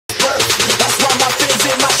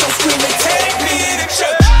screaming, take me to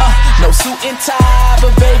church. No suit and tie,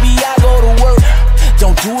 but baby, I go to work.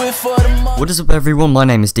 Don't do it for the money. What is up everyone, my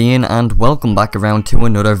name is Dean and welcome back around to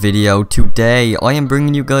another video. Today I am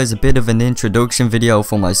bringing you guys a bit of an introduction video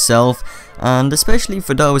for myself, and especially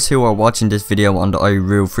for those who are watching this video on the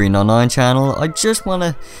iRoo399 channel. I just want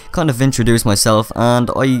to kind of introduce myself, and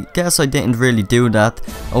I guess I didn't really do that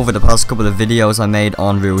over the past couple of videos I made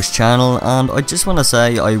on Roo's channel, and I just want to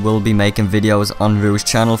say I will be making videos on Roo's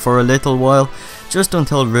channel for a little while, just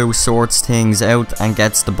until Roo sorts things out and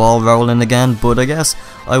gets the ball rolling again. But I guess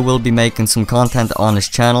I will be making some content on his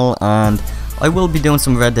channel, and I will be doing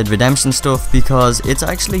some Red Dead Redemption stuff because it's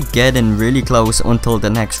actually getting really close until the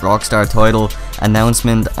next Rockstar title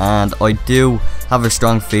announcement, and I do have a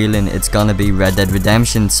strong feeling it's gonna be Red Dead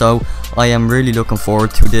Redemption, so I am really looking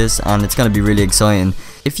forward to this and it's gonna be really exciting.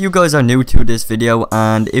 If you guys are new to this video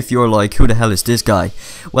and if you're like, who the hell is this guy?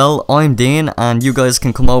 Well, I'm Dean, and you guys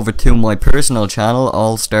can come over to my personal channel,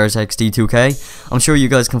 allstarzxd2k. I'm sure you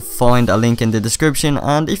guys can find a link in the description,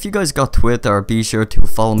 and if you guys got Twitter, be sure to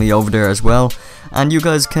follow me over there as well, and you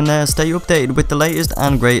guys can stay updated with the latest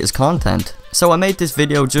and greatest content. So I made this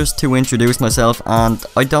video just to introduce myself, and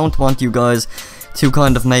I don't want you guys to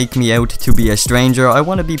kind of make me out to be a stranger. I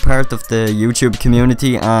want to be part of the YouTube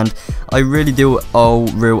community, and I really do owe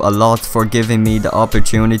Roo a lot for giving me the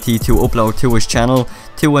opportunity to upload to his channel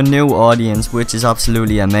to a new audience, which is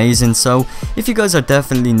absolutely amazing. So if you guys are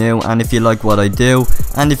definitely new, and if you like what I do,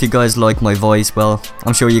 and if you guys like my voice, well,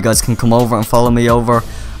 I'm sure you guys can come over and follow me over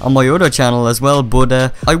on my other channel as well.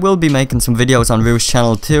 But I will be making some videos on Roo's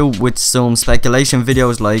channel too, with some speculation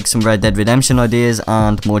videos like some Red Dead Redemption ideas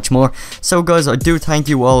and much more. So guys, I do thank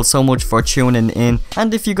you all so much for tuning in,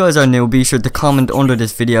 and if you guys are new, be sure to comment under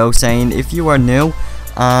this video saying if you are new,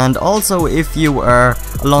 and also if you are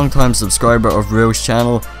a long time subscriber of Roo's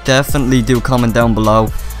channel, definitely do comment down below.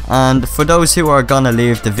 And for those who are gonna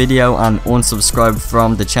leave the video and unsubscribe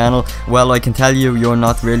from the channel, well, I can tell you, you're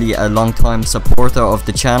not really a long time supporter of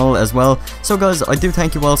the channel as well. So guys, I do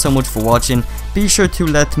thank you all so much for watching. Be sure to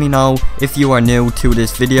let me know if you are new to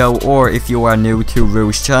this video or if you are new to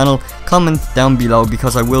Roo's channel. Comment down below,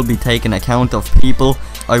 because I will be taking account of people.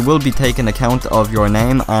 I will be taking account of your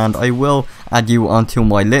name, and I will add you onto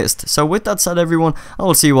my list. So with that said everyone, I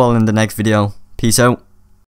will see you all in the next video. Peace out.